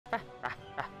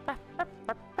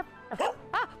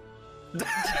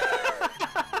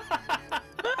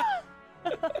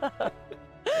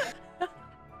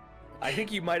I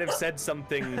think you might have said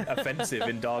something offensive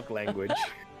in dog language.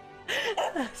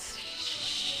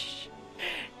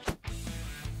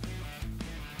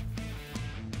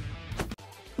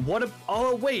 What a...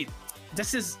 Oh, wait.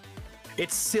 This is...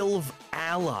 It's Sylv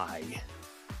Ally.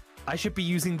 I should be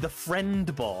using the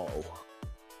friend ball.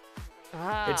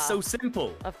 Ah, it's so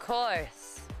simple. Of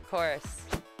course. Of course.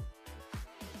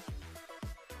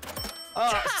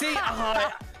 See,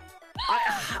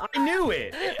 I knew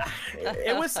it.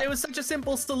 It was such a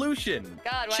simple solution.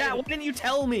 God, Chat, why didn't you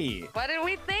tell me? Why didn't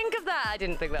we think of that? I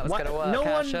didn't think that was gonna work.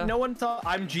 No one thought.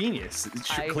 I'm genius.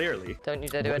 Clearly. Don't you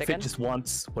dare do it again.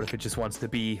 What if it just wants to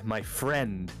be my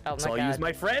friend? Oh my so I'll God. use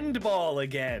my friend ball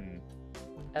again.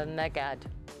 Oh my God.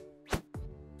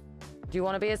 Do you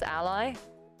want to be his ally?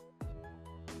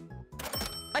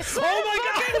 I swear oh my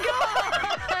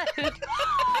God!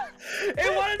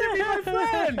 It wanted to be my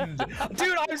friend!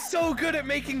 Dude, I'm so good at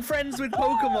making friends with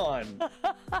Pokemon!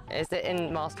 Is it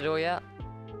in Master Duel yet?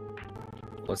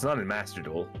 Well, it's not in Master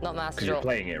Duel. Not Master Duel. Because you're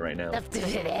playing it right now. What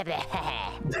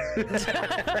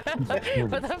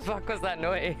the fuck was that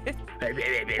noise?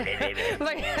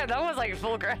 Like, that was like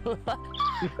full ground.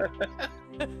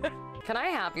 Can I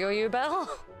have your U-Bell?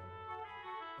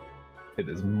 It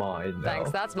is mine now.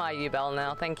 Thanks, that's my U-Bell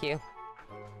now, thank you.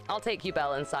 I'll take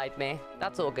U-Bell inside me.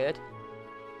 That's all good.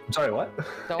 Sorry, what?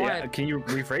 Don't worry. Can you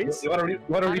rephrase? You want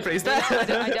to rephrase that?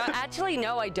 No, I don't. Actually,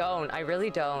 no, I don't. I really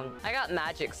don't. I got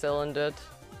magic cylindered.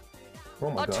 Oh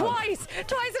my God. Twice!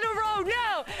 Twice in a row!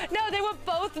 No! No, they were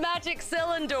both magic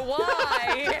cylinder.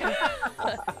 Why?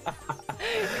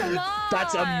 Come on!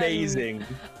 That's amazing.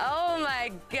 Oh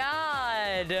my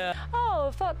God.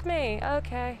 Oh, fuck me.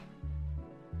 Okay.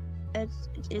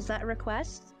 Is that a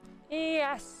request?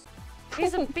 Yes.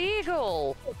 He's a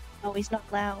beagle. No, he's not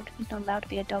allowed. He's not allowed to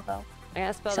be a doggo. I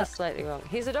gotta spell this slightly wrong.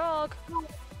 He's a dog.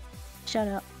 Shut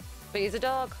up. But he's a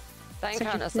dog. That Such a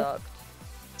encounter sucked.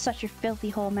 Such your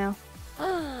filthy whore mouth.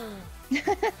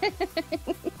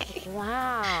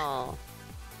 Wow.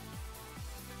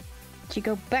 Should you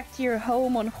go back to your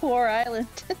home on Whore Island?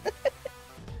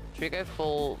 Should we go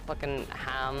full fucking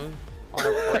ham on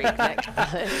a breakneck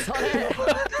blitz on it?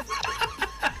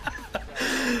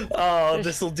 Oh,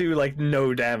 this'll do like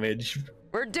no damage.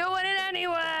 We're doing it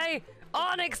anyway!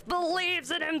 Onyx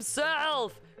believes in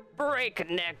himself!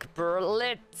 Breakneck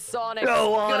blitz, Onyx,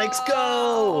 go! Onyx,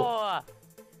 go!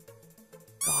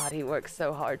 God, he works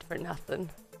so hard for nothing.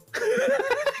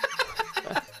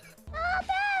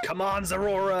 Come on,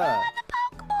 Zorora!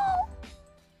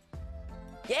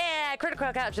 Yeah,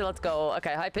 critical capture, let's go.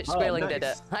 Okay, high-pitched squealing did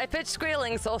it. High-pitched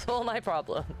squealing solved all my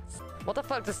problems. What the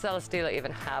fuck does Celesteela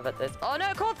even have at this? Oh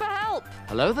no, call for help!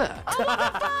 Hello there. Oh,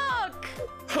 what the fuck?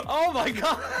 Oh my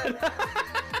God!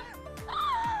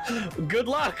 Good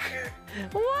luck!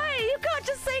 Why? You can't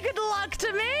just say good luck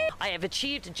to me! I have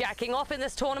achieved jacking off in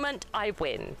this tournament. I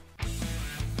win.